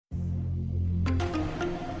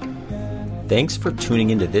Thanks for tuning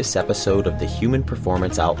into this episode of the Human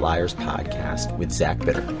Performance Outliers podcast with Zach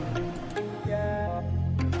Bitter.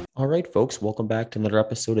 All right, folks, welcome back to another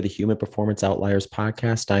episode of the Human Performance Outliers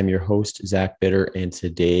podcast. I'm your host, Zach Bitter, and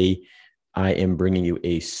today I am bringing you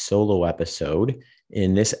a solo episode.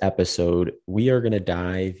 In this episode, we are going to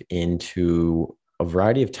dive into a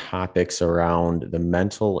variety of topics around the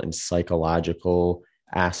mental and psychological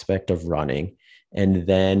aspect of running, and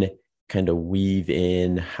then kind of weave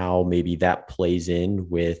in how maybe that plays in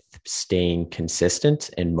with staying consistent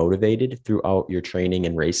and motivated throughout your training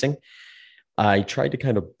and racing. I tried to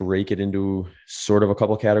kind of break it into sort of a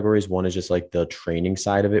couple of categories. One is just like the training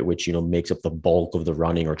side of it, which, makes up the bulk of the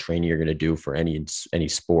running or training you're going to do for any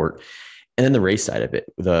sport. And then the race side of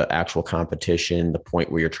it, the actual competition, the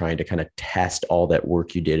point where you're trying to kind of test all that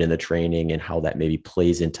work you did in the training and how that maybe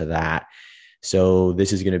plays into that. So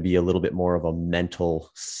this is going to be a little bit more of a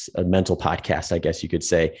mental podcast, I guess you could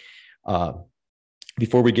say.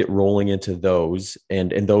 Before we get rolling into those,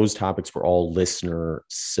 and those topics were all listener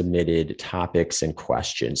submitted topics and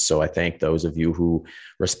questions. So I thank those of you who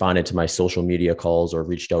responded to my social media calls or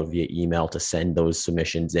reached out via email to send those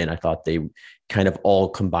submissions in. I thought they kind of all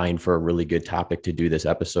combined for a really good topic to do this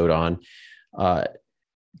episode on.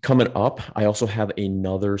 Coming up, I also have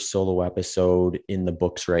another solo episode in the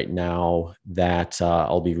books right now that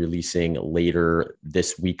I'll be releasing later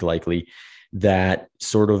this week, likely, that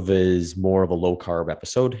sort of is more of a low carb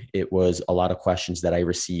episode. It was a lot of questions that I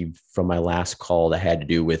received from my last call that had to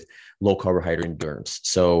do with low carbohydrate endurance.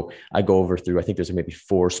 So I go over through, I think there's maybe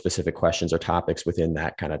 4 specific questions or topics within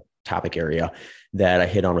that kind of topic area that I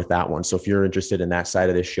hit on with that one. So if you're interested in that side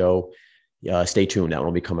of this show, stay tuned. That one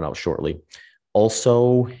will be coming out shortly.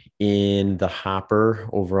 Also in the hopper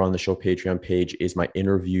over on the show Patreon page is my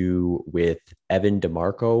interview with Evan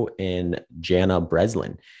DeMarco and Jana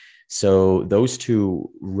Breslin. So those two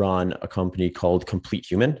run a company called Complete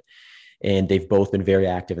Human, and they've both been very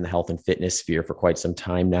active in the health and fitness sphere for quite some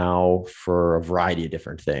time now for a variety of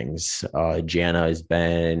different things. Jana has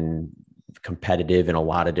been competitive in a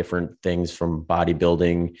lot of different things, from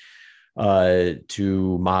bodybuilding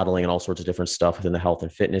to modeling and all sorts of different stuff within the health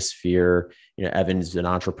and fitness sphere. Evan's an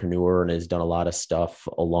entrepreneur and has done a lot of stuff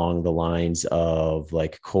along the lines of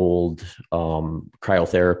like cold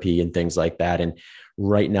cryotherapy and things like that. And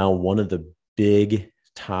right now, one of the big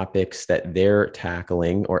topics that they're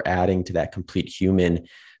tackling or adding to that Complete Human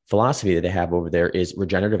philosophy that they have over there is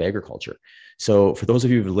regenerative agriculture. So for those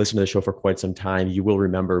of you who've listened to the show for quite some time, you will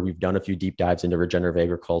remember we've done a few deep dives into regenerative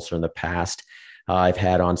agriculture in the past. I've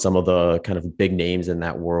had on some of the kind of big names in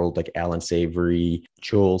that world, like Alan Savory,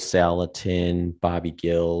 Joel Salatin, Bobby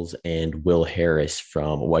Gills, and Will Harris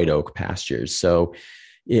from White Oak Pastures. So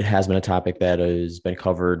it has been a topic that has been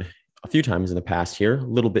covered a few times in the past here, a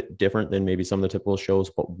little bit different than maybe some of the typical shows,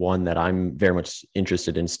 but one that I'm very much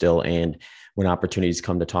interested in still. And when opportunities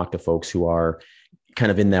come to talk to folks who are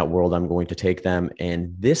kind of in that world, I'm going to take them.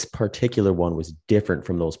 And this particular one was different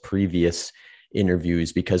from those previous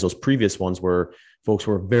interviews, because those previous ones were folks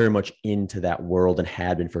who were very much into that world and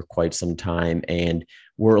had been for quite some time and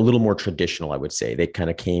were a little more traditional, I would say. They kind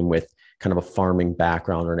of came with kind of a farming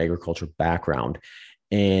background or an agriculture background.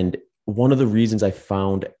 And one of the reasons I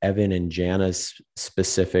found Evan and Jana's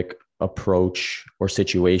specific approach or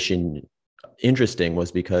situation interesting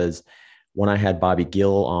was because when I had Bobby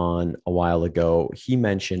Gill on a while ago, he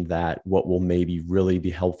mentioned that what will maybe really be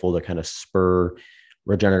helpful to kind of spur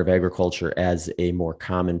regenerative agriculture as a more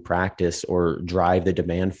common practice or drive the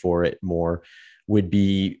demand for it more would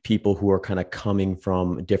be people who are kind of coming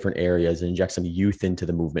from different areas and inject some youth into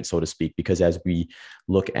the movement, so to speak. Because as we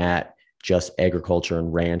look at just agriculture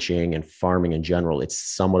and ranching and farming in general, it's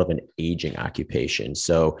somewhat of an aging occupation.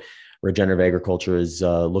 So regenerative agriculture is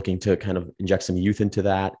looking to kind of inject some youth into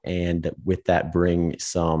that, and with that bring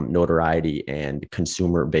some notoriety and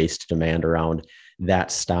consumer-based demand around that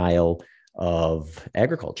style of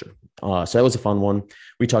agriculture. So that was a fun one.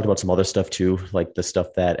 We talked about some other stuff too, like the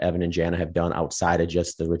stuff that Evan and Jana have done outside of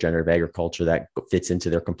just the regenerative agriculture that fits into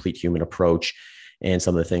their Complete Human approach, and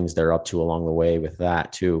some of the things they're up to along the way with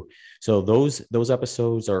that too. So those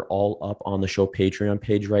episodes are all up on the show Patreon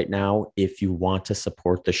page right now. If you want to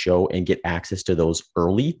support the show and get access to those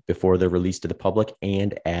early before they're released to the public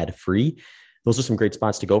and ad free, those are some great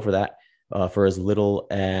spots to go for that. For as little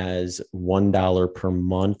as $1 per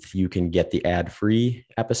month, you can get the ad-free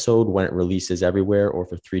episode when it releases everywhere, or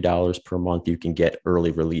for $3 per month, you can get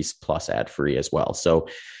early release plus ad-free as well. So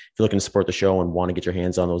if you're looking to support the show and want to get your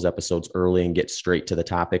hands on those episodes early and get straight to the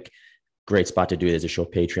topic, great spot to do it is a show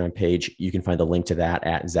Patreon page. You can find the link to that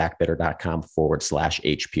at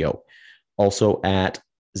zachbitter.com/HPO. Also at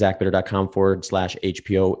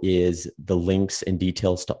zachbitter.com/HPO is the links and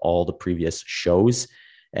details to all the previous shows,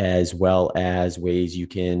 as well as ways you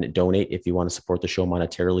can donate if you want to support the show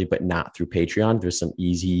monetarily, but not through Patreon. There's some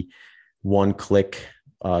easy one-click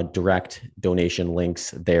direct donation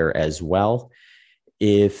links there as well.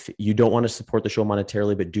 If you don't want to support the show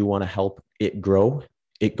monetarily, but do want to help it grow,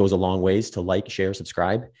 it goes a long ways to like, share,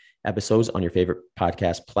 subscribe episodes on your favorite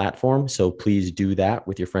podcast platform. So please do that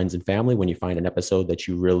with your friends and family when you find an episode that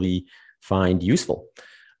you really find useful.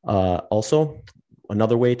 Also,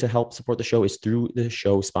 another way to help support the show is through the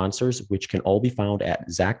show sponsors, which can all be found at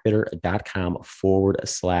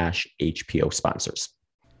zachbitter.com/HPO sponsors.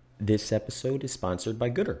 This episode is sponsored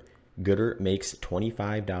by Goodr. Goodr makes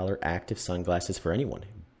 $25 active sunglasses for anyone.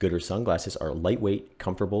 Goodr sunglasses are lightweight,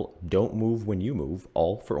 comfortable, don't move when you move,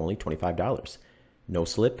 all for only $25. No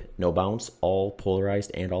slip, no bounce, all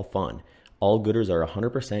polarized and all fun. All Goodrs are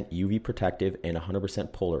 100% UV protective and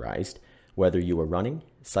 100% polarized. Whether you are running,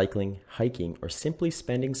 cycling, hiking, or simply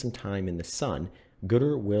spending some time in the sun,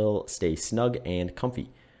 Goodr will stay snug and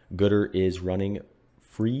comfy. Goodr is running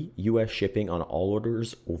free U.S. shipping on all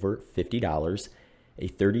orders over $50, a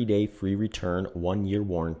 30-day free return, 1-year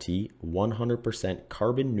warranty, 100%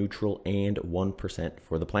 carbon neutral, and 1%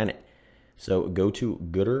 for the planet. So go to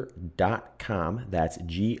goodr.com, that's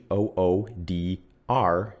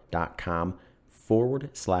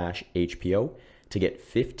GOODR.com/HPO to get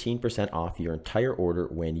 15% off your entire order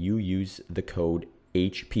when you use the code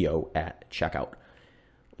HPO at checkout.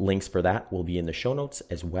 Links for that will be in the show notes,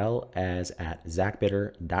 as well as at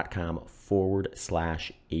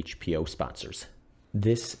zachbitter.com/HPO sponsors.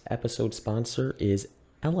 This episode sponsor is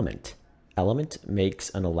Element. Element makes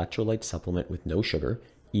an electrolyte supplement with no sugar.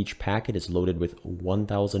 Each packet is loaded with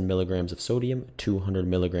 1,000 milligrams of sodium, 200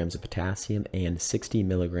 milligrams of potassium, and 60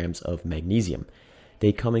 milligrams of magnesium.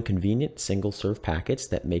 They come in convenient single-serve packets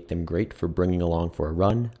that make them great for bringing along for a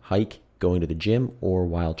run, hike, going to the gym, or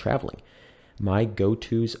while traveling. My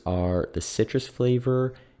go-tos are the citrus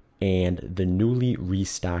flavor and the newly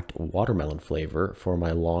restocked watermelon flavor for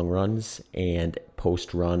my long runs and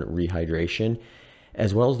post-run rehydration,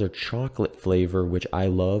 as well as their chocolate flavor, which I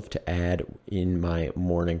love to add in my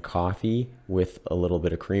morning coffee with a little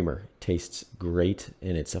bit of creamer. Tastes great,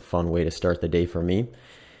 and it's a fun way to start the day for me.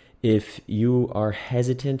 If you are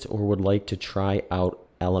hesitant or would like to try out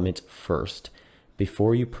Element first,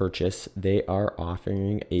 before you purchase, they are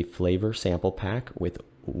offering a flavor sample pack with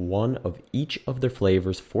one of each of their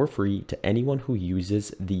flavors for free to anyone who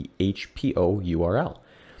uses the HPO URL.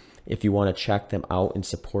 If you want to check them out and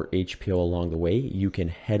support HPO along the way, you can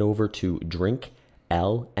head over to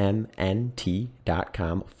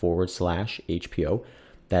drinklmnt.com/HPO.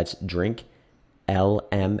 That's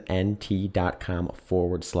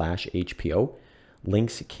drinklmnt.com/HPO.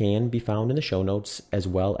 Links can be found in the show notes, as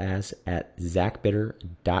well as at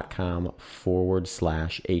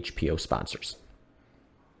zachbitter.com/HPO sponsors.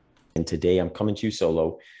 And today I'm coming to you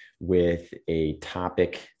solo with a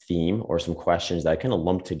topic theme or some questions that I kind of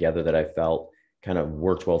lumped together that I felt kind of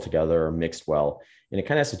worked well together or mixed well. And it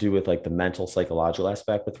kind of has to do with like the mental, psychological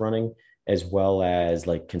aspect with running, as well as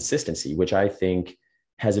like consistency, which I think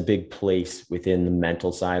has a big place within the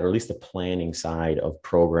mental side, or at least the planning side of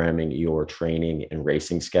programming your training and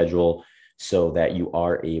racing schedule so that you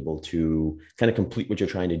are able to kind of complete what you're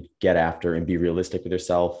trying to get after and be realistic with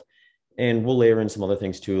yourself. And we'll layer in some other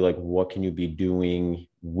things too, like what can you be doing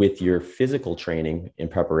with your physical training in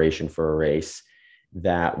preparation for a race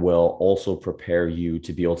that will also prepare you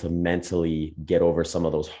to be able to mentally get over some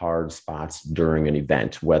of those hard spots during an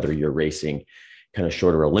event, whether you're racing kind of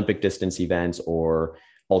shorter Olympic distance events or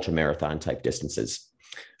ultra marathon type distances.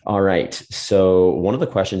 All right. So one of the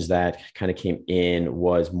questions that kind of came in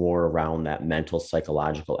was more around that mental,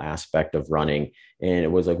 psychological aspect of running. And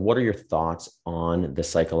it was like, what are your thoughts on the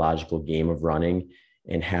psychological game of running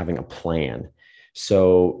and having a plan?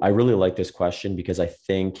 So I really like this question because I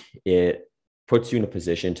think it puts you in a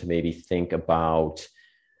position to maybe think about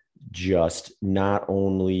just not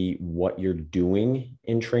only what you're doing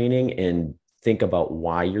in training and think about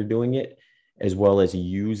why you're doing it, as well as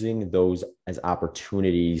using those as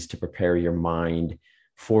opportunities to prepare your mind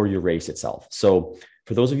for your race itself. So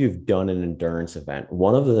for those of you who've done an endurance event,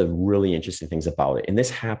 one of the really interesting things about it, and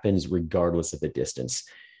this happens regardless of the distance,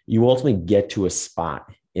 you ultimately get to a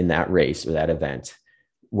spot in that race or that event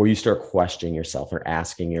where you start questioning yourself or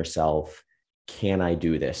asking yourself, can I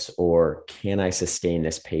do this? Or can I sustain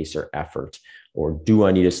this pace or effort? Or do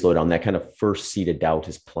I need to slow down? That kind of first seed of doubt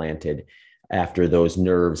is planted after those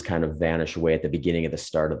nerves kind of vanish away at the beginning of the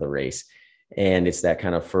start of the race. And it's that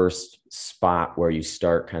kind of first spot where you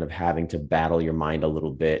start kind of having to battle your mind a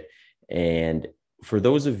little bit and for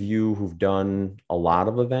those of you who've done a lot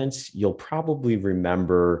of events, you'll probably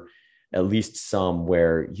remember at least some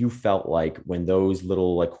where you felt like when those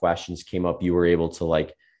little like questions came up, you were able to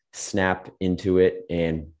like snap into it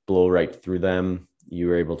and blow right through them. You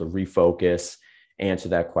were able to refocus, answer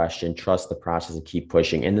that question, trust the process, and keep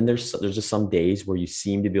pushing. And then there's just some days where you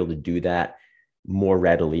seem to be able to do that more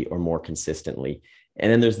readily or more consistently.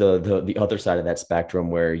 And then there's the other side of that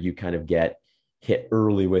spectrum where you kind of get hit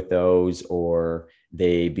early with those, or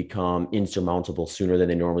they become insurmountable sooner than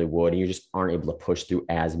they normally would, and you just aren't able to push through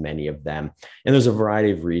as many of them. And there's a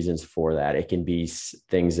variety of reasons for that. It can be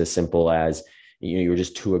things as simple as, you know, you're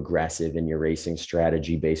just too aggressive in your racing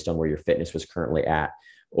strategy based on where your fitness was currently at.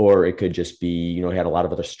 Or it could just be, you know, you had a lot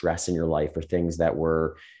of other stress in your life, or things that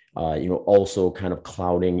were, you know, also kind of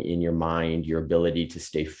clouding in your mind, your ability to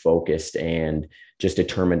stay focused and just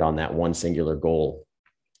determined on that one singular goal.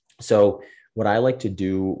 So what I like to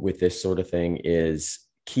do with this sort of thing is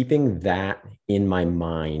keeping that in my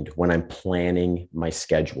mind when I'm planning my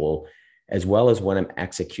schedule, as well as when I'm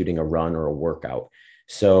executing a run or a workout.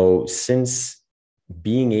 So since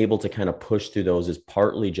being able to kind of push through those is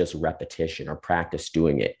partly just repetition or practice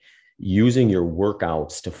doing it, using your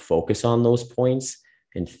workouts to focus on those points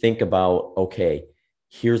and think about, okay,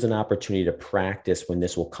 here's an opportunity to practice when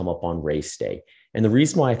this will come up on race day. And the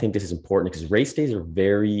reason why I think this is important is because race days are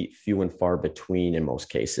very few and far between in most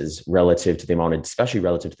cases, relative to the amount of, especially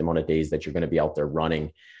relative to the amount of days that you're going to be out there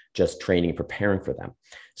running, just training, preparing for them.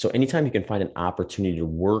 So anytime you can find an opportunity to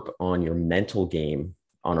work on your mental game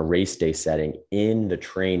on a race day setting in the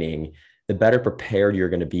training, the better prepared you're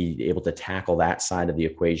going to be able to tackle that side of the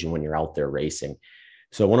equation when you're out there racing.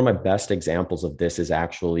 So one of my best examples of this is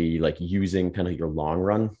actually like using kind of your long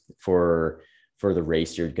run for the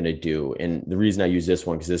race you're going to do. And the reason I use this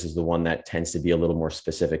one, because this is the one that tends to be a little more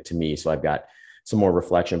specific to me. So I've got some more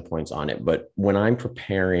reflection points on it. But when I'm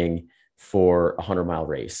preparing for a 100-mile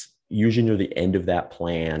race, usually near the end of that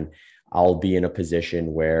plan, I'll be in a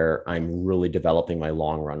position where I'm really developing my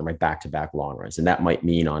long run or my back-to-back long runs. And that might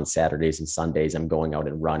mean on Saturdays and Sundays, I'm going out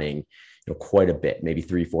and running, you know, quite a bit, maybe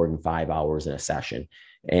 3, 4, and 5 hours in a session.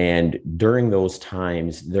 And during those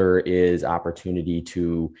times, there is opportunity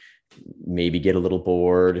to maybe get a little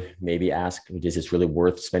bored, maybe ask, is this really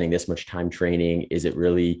worth spending this much time training? Is it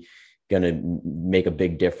really going to make a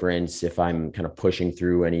big difference if I'm kind of pushing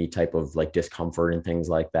through any type of like discomfort and things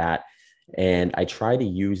like that? And I try to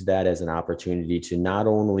use that as an opportunity to not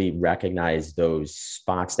only recognize those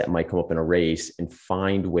spots that might come up in a race and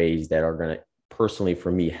find ways that are going to personally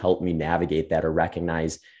for me help me navigate that, or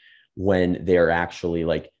recognize when they're actually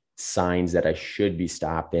like signs that I should be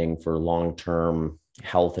stopping for long-term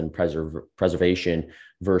health and preservation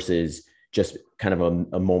versus just kind of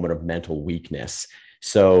a moment of mental weakness.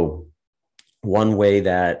 So one way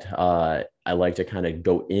that I like to kind of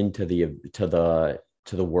go into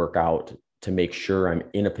the workout to make sure I'm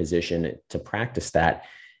in a position to practice that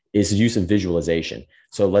is use of visualization.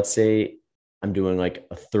 So let's say I'm doing like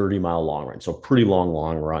a 30-mile long run. So pretty long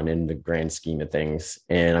run in the grand scheme of things.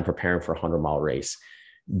 And I'm preparing for a 100-mile race.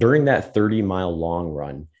 During that 30-mile long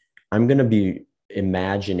run, I'm going to be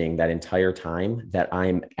imagining that entire time that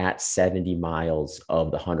I'm at 70 miles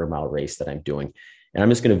of the 100-mile race that I'm doing. And I'm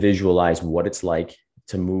just going to visualize what it's like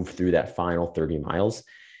to move through that final 30 miles.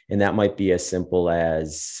 And that might be as simple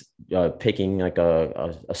as picking like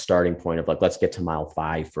a starting point of like, let's get to mile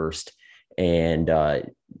 5 first, and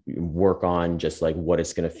work on just like what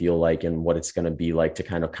it's going to feel like and what it's going to be like to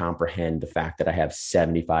kind of comprehend the fact that I have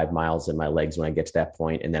 75 miles in my legs when I get to that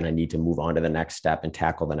point. And then I need to move on to the next step and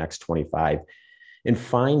tackle the next 25, and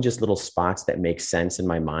find just little spots that make sense in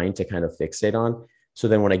my mind to kind of fixate on. So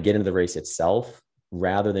then when I get into the race itself,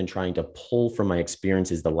 rather than trying to pull from my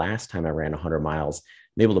experiences the last time I ran 100 miles,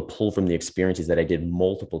 I'm able to pull from the experiences that I did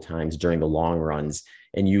multiple times during the long runs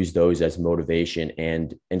and use those as motivation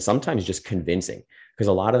and sometimes just convincing. Because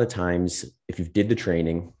a lot of the times, if you did the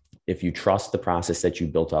training, if you trust the process that you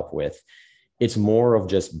built up with, it's more of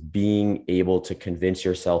just being able to convince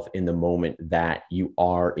yourself in the moment that you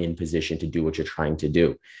are in position to do what you're trying to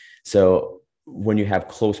do. So when you have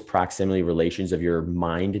close proximity relations of your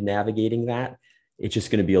mind navigating that, it's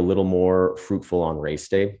just going to be a little more fruitful on race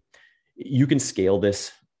day. You can scale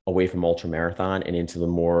this away from ultra marathon and into the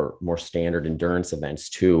more standard endurance events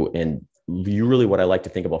too. And you really, what I like to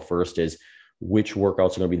think about first is which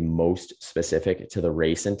workouts are going to be the most specific to the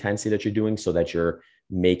race intensity that you're doing, so that you're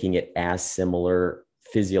making it as similar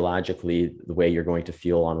physiologically the way you're going to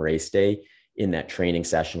feel on race day in that training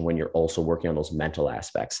session when you're also working on those mental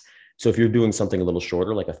aspects. So if you're doing something a little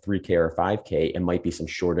shorter, like a 3K or 5K, it might be some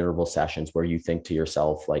short interval sessions where you think to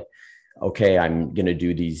yourself like, okay, I'm going to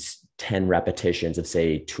do these 10 repetitions of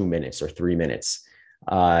say 2 minutes or 3 minutes.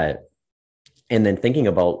 And then thinking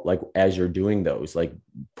about like, as you're doing those, like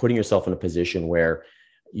putting yourself in a position where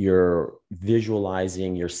you're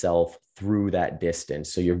visualizing yourself through that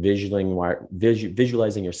distance. So you're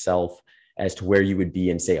visualizing yourself as to where you would be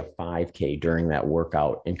in say a 5K during that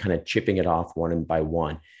workout and kind of chipping it off one by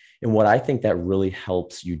one. And what I think that really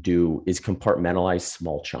helps you do is compartmentalize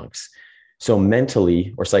small chunks. So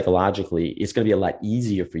mentally or psychologically, it's going to be a lot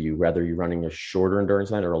easier for you, whether you're running a shorter endurance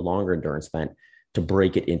event or a longer endurance event, to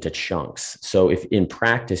break it into chunks. So if in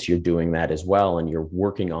practice you're doing that as well, and you're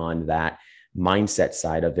working on that mindset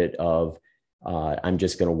side of it of, I'm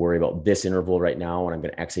just going to worry about this interval right now, and I'm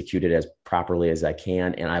going to execute it as properly as I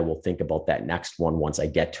can. And I will think about that next one once I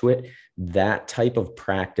get to it. That type of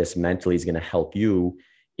practice mentally is going to help you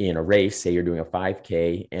in a race. Say you're doing a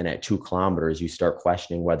 5K, and at 2 kilometers, you start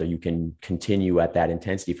questioning whether you can continue at that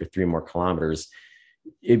intensity for 3 more kilometers.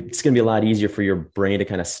 It's going to be a lot easier for your brain to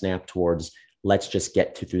kind of snap towards, let's just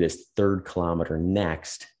get through this 3rd kilometer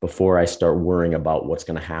next before I start worrying about what's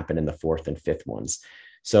going to happen in the 4th and 5th ones.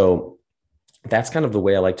 So that's kind of the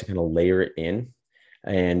way I like to kind of layer it in,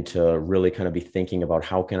 and to really kind of be thinking about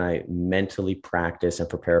how can I mentally practice and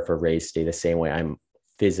prepare for a race, stay the same way I'm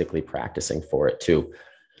physically practicing for it too.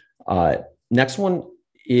 Next one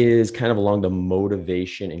is kind of along the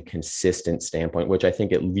motivation and consistent standpoint, which I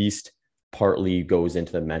think at least partly goes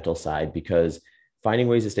into the mental side, because finding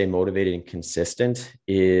ways to stay motivated and consistent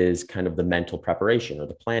is kind of the mental preparation or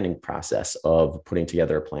the planning process of putting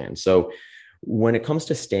together a plan. So when it comes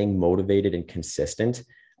to staying motivated and consistent,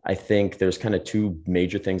 I think there's kind of 2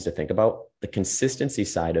 major things to think about. The consistency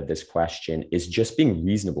side of this question is just being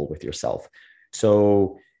reasonable with yourself.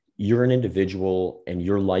 So you're an individual, and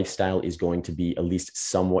your lifestyle is going to be at least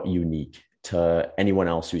somewhat unique to anyone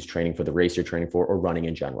else who's training for the race you're training for or running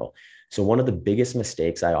in general. So one of the biggest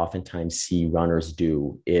mistakes I oftentimes see runners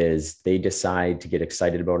do is they decide to get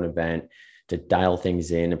excited about an event, to dial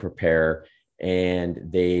things in and prepare, and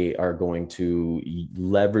they are going to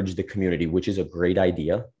leverage the community, which is a great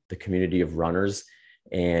idea. The community of runners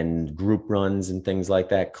and group runs and things like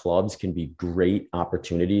that, clubs, can be great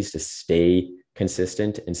opportunities to stay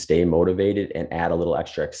consistent and stay motivated and add a little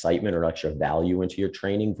extra excitement or extra value into your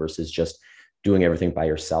training versus just doing everything by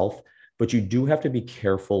yourself. But you do have to be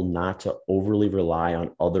careful not to overly rely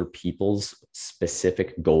on other people's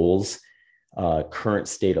specific goals, current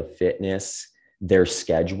state of fitness, their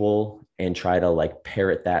schedule, and try to like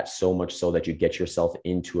parrot that so much so that you get yourself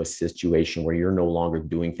into a situation where you're no longer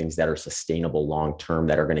doing things that are sustainable long-term,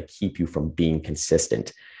 that are going to keep you from being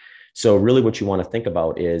consistent. So really what you want to think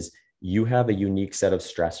about is, you have a unique set of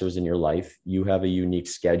stressors in your life. You have a unique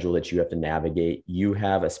schedule that you have to navigate. You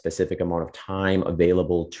have a specific amount of time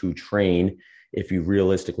available to train if you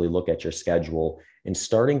realistically look at your schedule. And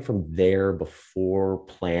starting from there before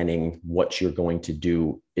planning what you're going to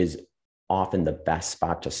do is often the best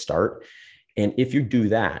spot to start. And if you do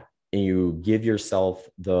that and you give yourself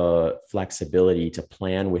the flexibility to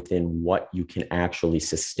plan within what you can actually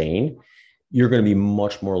sustain, you're going to be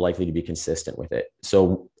much more likely to be consistent with it.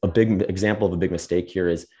 So a big example of a big mistake here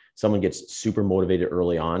is someone gets super motivated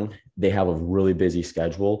early on. They have a really busy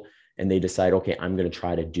schedule and they decide, okay, I'm going to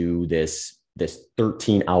try to do this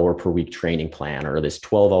 13-hour per week training plan or this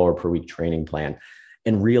 12-hour per week training plan.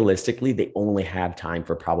 And realistically, they only have time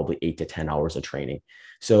for probably 8 to 10 hours of training.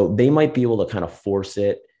 So they might be able to kind of force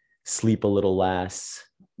it, sleep a little less,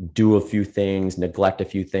 do a few things, neglect a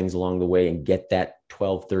few things along the way, and get that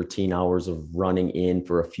 12, 13 hours of running in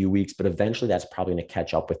for a few weeks. But eventually that's probably going to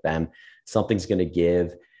catch up with them. Something's going to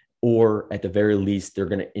give, or at the very least, they're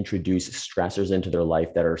going to introduce stressors into their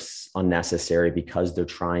life that are unnecessary because they're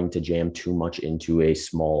trying to jam too much into a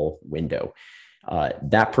small window.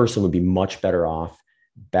 That person would be much better off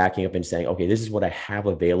backing up and saying, okay, this is what I have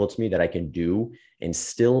available to me that I can do and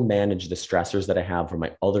still manage the stressors that I have from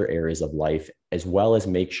my other areas of life, as well as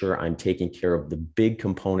make sure I'm taking care of the big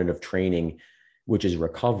component of training, which is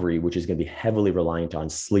recovery, which is going to be heavily reliant on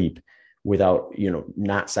sleep, without,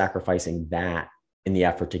 not sacrificing that in the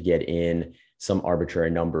effort to get in some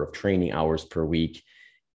arbitrary number of training hours per week.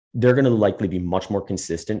 They're going to likely be much more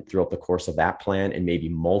consistent throughout the course of that plan and maybe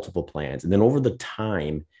multiple plans. And then over the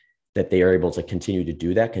time that they are able to continue to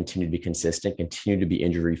do that, continue to be consistent, continue to be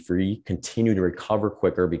injury-free, continue to recover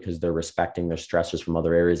quicker because they're respecting their stressors from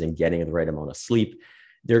other areas and getting the right amount of sleep,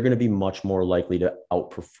 they're going to be much more likely to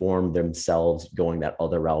outperform themselves going that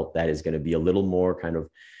other route that is going to be a little more kind of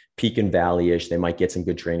peak and valley-ish. They might get some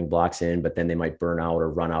good training blocks in, but then they might burn out or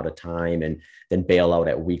run out of time and then bail out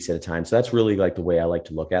at weeks at a time. So that's really like the way I like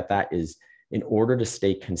to look at that is, in order to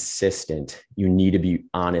stay consistent, you need to be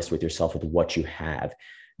honest with yourself with what you have.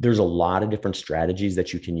 there's a lot of different strategies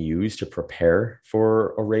that you can use to prepare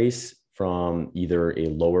for a race, from either a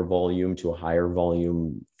lower volume to a higher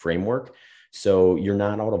volume framework. So you're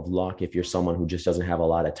not out of luck if you're someone who just doesn't have a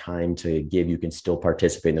lot of time to give. You can still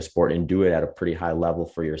participate in the sport and do it at a pretty high level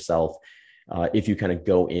for yourself. If you kind of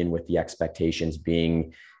go in with the expectations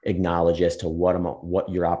being acknowledged as to what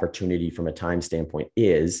your opportunity from a time standpoint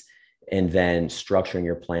is, and then structuring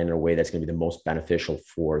your plan in a way that's going to be the most beneficial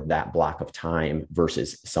for that block of time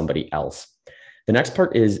versus somebody else. The next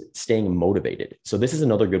part is staying motivated. So this is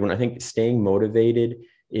another good one. I think staying motivated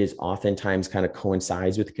is oftentimes kind of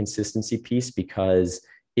coincides with the consistency piece, because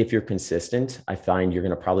if you're consistent, I find you're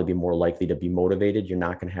going to probably be more likely to be motivated. You're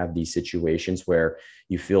not going to have these situations where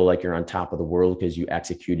you feel like you're on top of the world because you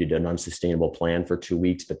executed an unsustainable plan for 2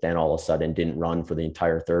 weeks, but then all of a sudden didn't run for the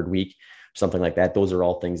entire third week, something like that. Those are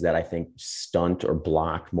all things that I think stunt or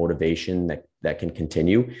block motivation that can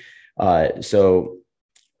continue. So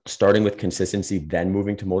starting with consistency, then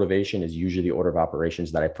moving to motivation is usually the order of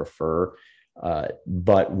operations that I prefer.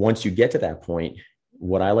 But once you get to that point,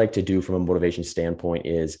 what I like to do from a motivation standpoint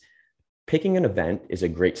is picking an event is a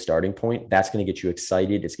great starting point. That's going to get you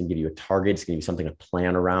excited. It's going to give you a target. It's going to be something to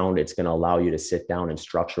plan around. It's going to allow you to sit down and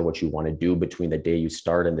structure what you want to do between the day you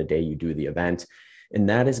start and the day you do the event. And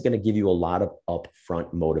that is going to give you a lot of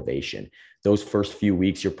upfront motivation. Those first few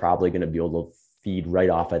weeks, you're probably going to be able to feed right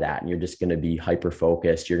off of that. And you're just going to be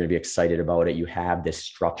hyper-focused. You're going to be excited about it. You have this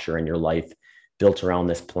structure in your life built around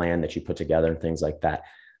this plan that you put together and things like that.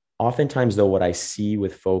 Oftentimes, though, what I see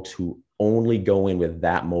with folks who only go in with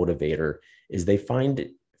that motivator is they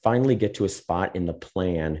finally get to a spot in the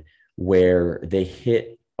plan where they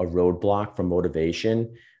hit a roadblock from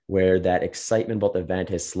motivation, where that excitement about the event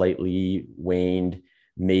has slightly waned.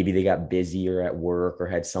 Maybe they got busier at work or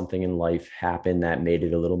had something in life happen that made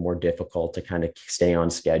it a little more difficult to kind of stay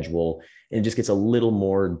on schedule. And it just gets a little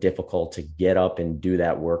more difficult to get up and do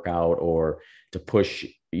that workout, or to push,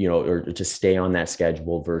 or to stay on that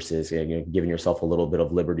schedule versus giving yourself a little bit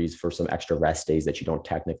of liberties for some extra rest days that you don't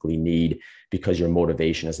technically need because your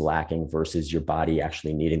motivation is lacking versus your body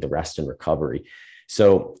actually needing the rest and recovery.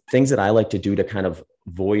 So things that I like to do to kind of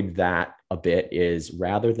void that a bit is,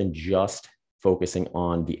 rather than just focusing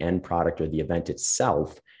on the end product or the event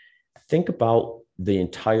itself, think about the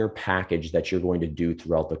entire package that you're going to do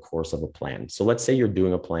throughout the course of a plan. So let's say you're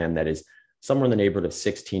doing a plan that is somewhere in the neighborhood of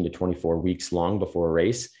 16 to 24 weeks long before a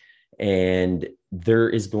race. And there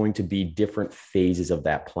is going to be different phases of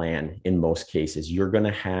that plan. In most cases, you're going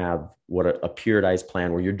to have a periodized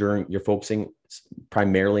plan where you're focusing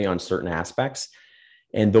primarily on certain aspects.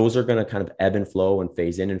 And those are going to kind of ebb and flow and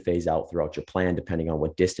phase in and phase out throughout your plan, depending on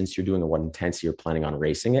what distance you're doing and what intensity you're planning on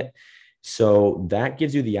racing it. So that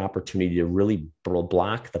gives you the opportunity to really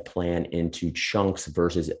block the plan into chunks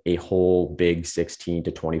versus a whole big 16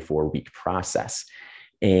 to 24 week process.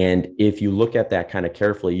 And if you look at that kind of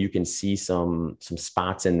carefully, you can see some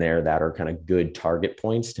spots in there that are kind of good target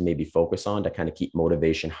points to maybe focus on to kind of keep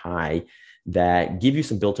motivation high, that give you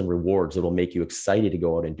some built-in rewards that will make you excited to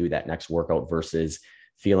go out and do that next workout versus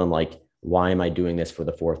feeling like, why am I doing this for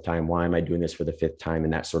the fourth time? Why am I doing this for the fifth time?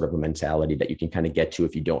 And that sort of a mentality that you can kind of get to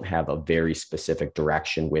if you don't have a very specific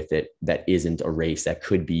direction with it that isn't a race that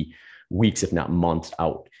could be weeks, if not months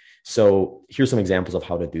out. So here's some examples of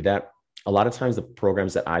how to do that. A lot of times the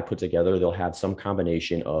programs that I put together, they'll have some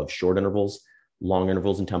combination of short intervals, long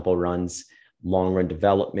intervals and tempo runs, long run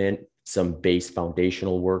development, some base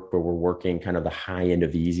foundational work where we're working kind of the high end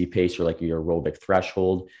of the easy pace or like your aerobic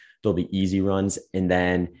threshold. There'll be easy runs. And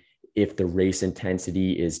then if the race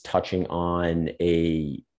intensity is touching on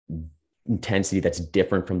a intensity that's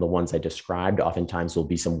different from the ones I described, oftentimes there'll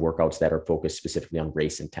be some workouts that are focused specifically on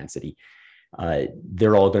race intensity.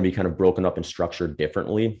 They're all going to be kind of broken up and structured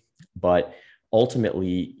differently, but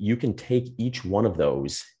ultimately you can take each one of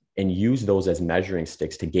those and use those as measuring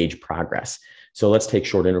sticks to gauge progress. So let's take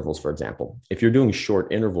short intervals, for example. If you're doing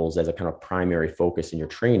short intervals as a kind of primary focus in your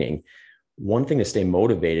training, one thing to stay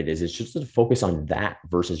motivated is just to focus on that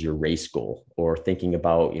versus your race goal, or thinking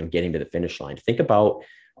about, getting to the finish line. Think about,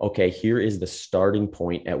 okay, here is the starting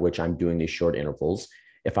point at which I'm doing these short intervals.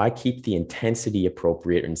 If I keep the intensity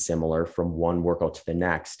appropriate and similar from one workout to the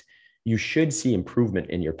next, you should see improvement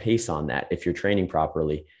in your pace on that if you're training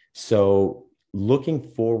properly. So looking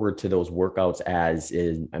forward to those workouts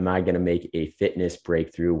am I going to make a fitness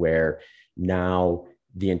breakthrough where now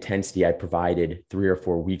the intensity I provided 3 or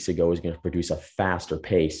 4 weeks ago is going to produce a faster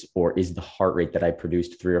pace, or is the heart rate that I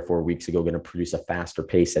produced 3 or 4 weeks ago going to produce a faster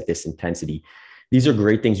pace at this intensity? These are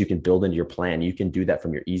great things you can build into your plan. You can do that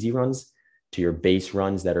from your easy runs to your base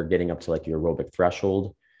runs that are getting up to like your aerobic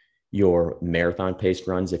threshold, your marathon paced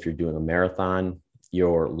runs if you're doing a marathon,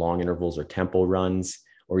 your long intervals or tempo runs,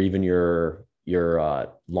 or even your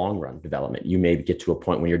long run development. You may get to a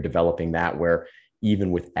point when you're developing that where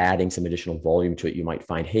even with adding some additional volume to it, you might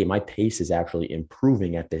find, hey, my pace is actually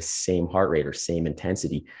improving at this same heart rate or same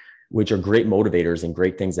intensity, which are great motivators and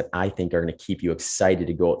great things that I think are going to keep you excited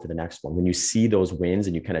to go out for the next one. When you see those wins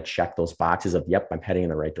and you kind of check those boxes of, yep, I'm heading in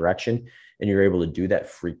the right direction, and you're able to do that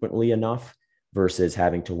frequently enough versus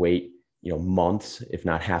having to wait, months, if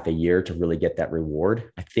not half a year to really get that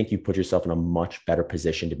reward, I think you put yourself in a much better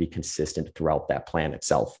position to be consistent throughout that plan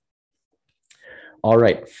itself. All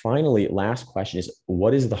right. Finally, last question is,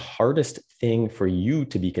 what is the hardest thing for you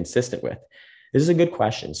to be consistent with? This is a good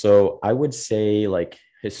question. So I would say,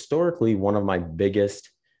 historically, one of my biggest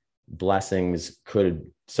blessings could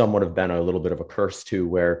somewhat have been a little bit of a curse too,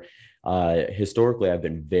 where historically I've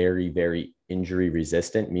been very, very injury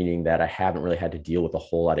resistant, meaning that I haven't really had to deal with a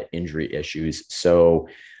whole lot of injury issues. So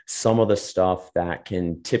some of the stuff that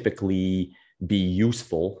can typically be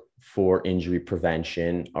useful for injury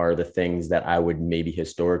prevention are the things that I would maybe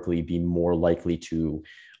historically be more likely to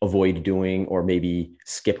avoid doing, or maybe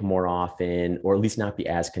skip more often, or at least not be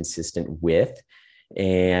as consistent with.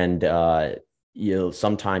 And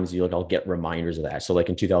sometimes I'll get reminders of that. So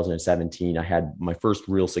in 2017, I had my first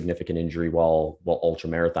real significant injury while ultra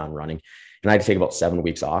marathon running, and I had to take about 7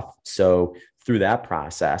 weeks off. So through that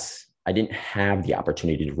process, I didn't have the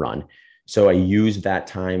opportunity to run. So I used that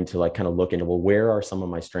time to kind of look into, where are some of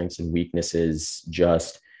my strengths and weaknesses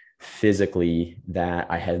just physically that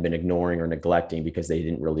I have been ignoring or neglecting because they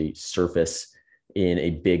didn't really surface in a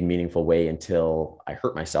big, meaningful way until I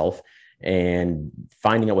hurt myself. And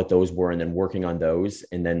finding out what those were and then working on those,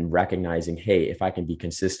 and then recognizing, hey, if I can be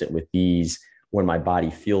consistent with these when my body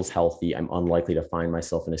feels healthy, I'm unlikely to find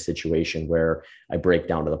myself in a situation where I break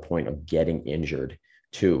down to the point of getting injured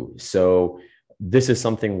too. So this is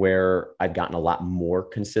something where I've gotten a lot more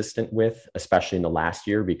consistent with, especially in the last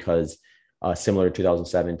year, because similar to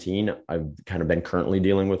 2017, I've kind of been currently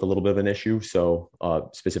dealing with a little bit of an issue. So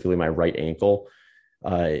specifically my right ankle.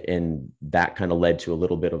 And that kind of led to a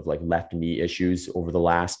little bit of left knee issues over the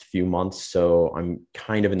last few months. So I'm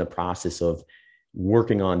kind of in the process of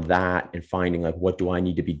working on that and finding what do I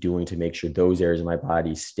need to be doing to make sure those areas of my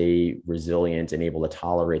body stay resilient and able to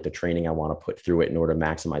tolerate the training I want to put through it in order to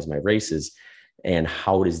maximize my races. And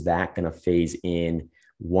how is that going to phase in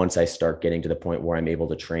once I start getting to the point where I'm able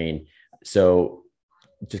to train? So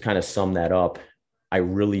to kind of sum that up, I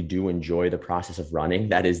really do enjoy the process of running.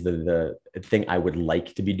 That is the thing I would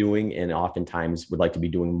like to be doing, and oftentimes would like to be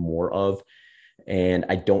doing more of. And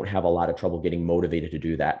I don't have a lot of trouble getting motivated to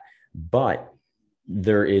do that. But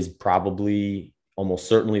there is probably almost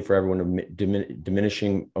certainly for everyone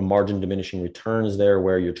diminishing returns there,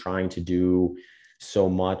 where you're trying to do so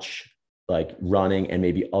much running and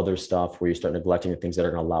maybe other stuff where you start neglecting the things that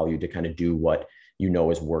are going to allow you to kind of do what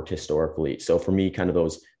has worked historically. So for me, kind of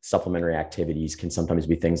those supplementary activities can sometimes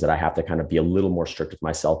be things that I have to kind of be a little more strict with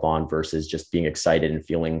myself on versus just being excited and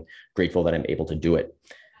feeling grateful that I'm able to do it.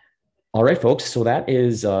 All right, folks. So that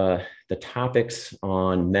is the topics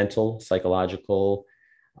on mental, psychological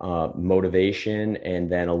motivation, and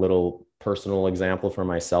then a little personal example for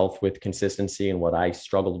myself with consistency and what I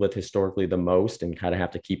struggled with historically the most and kind of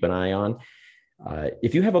have to keep an eye on.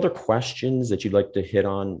 If you have other questions that you'd like to hit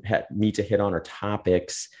on, or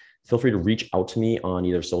topics, feel free to reach out to me on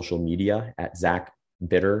either social media at Zach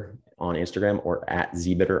Bitter on Instagram or at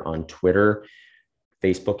ZBitter on Twitter.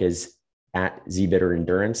 Facebook is at ZBitter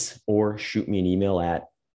Endurance, or shoot me an email at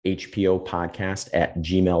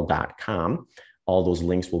hpopodcast@gmail.com. All those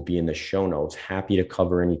links will be in the show notes. Happy to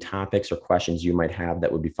cover any topics or questions you might have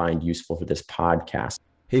that would be find useful for this podcast.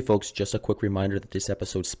 Hey folks, just a quick reminder that this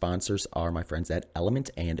episode's sponsors are my friends at Element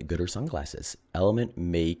and Goodr Sunglasses. Element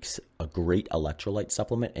makes a great electrolyte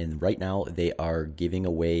supplement, and right now they are giving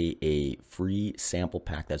away a free sample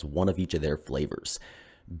pack that's one of each of their flavors.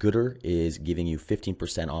 Goodr is giving you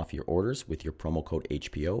 15% off your orders with your promo code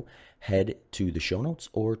HPO. Head to the show notes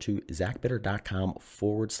or to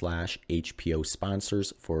zachbitter.com/HPO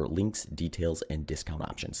sponsors for links, details, and discount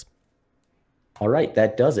options. All right,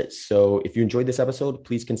 that does it. So if you enjoyed this episode,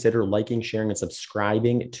 please consider liking, sharing, and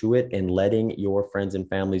subscribing to it, and letting your friends and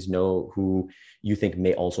families know who you think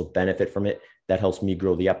may also benefit from it. That helps me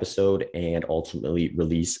grow the episode and ultimately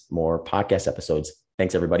release more podcast episodes.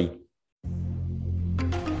 Thanks, everybody.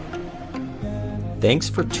 Thanks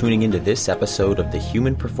for tuning into this episode of the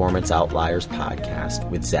Human Performance Outliers podcast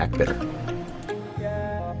with Zach Bitter.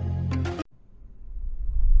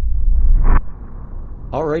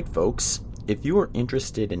 All right, folks. If you are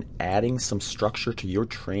interested in adding some structure to your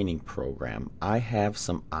training program, I have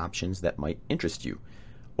some options that might interest you.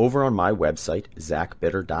 Over on my website,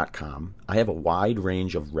 zachbitter.com, I have a wide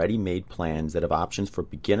range of ready-made plans that have options for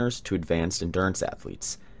beginners to advanced endurance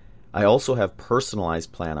athletes. I also have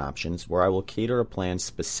personalized plan options where I will cater a plan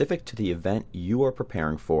specific to the event you are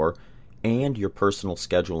preparing for and your personal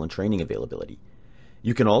schedule and training availability.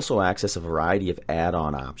 You can also access a variety of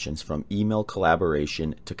add-on options from email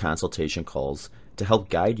collaboration to consultation calls to help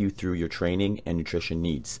guide you through your training and nutrition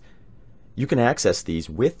needs. You can access these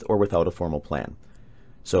with or without a formal plan.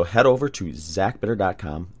 So head over to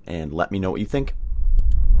zachbitter.com and let me know what you think.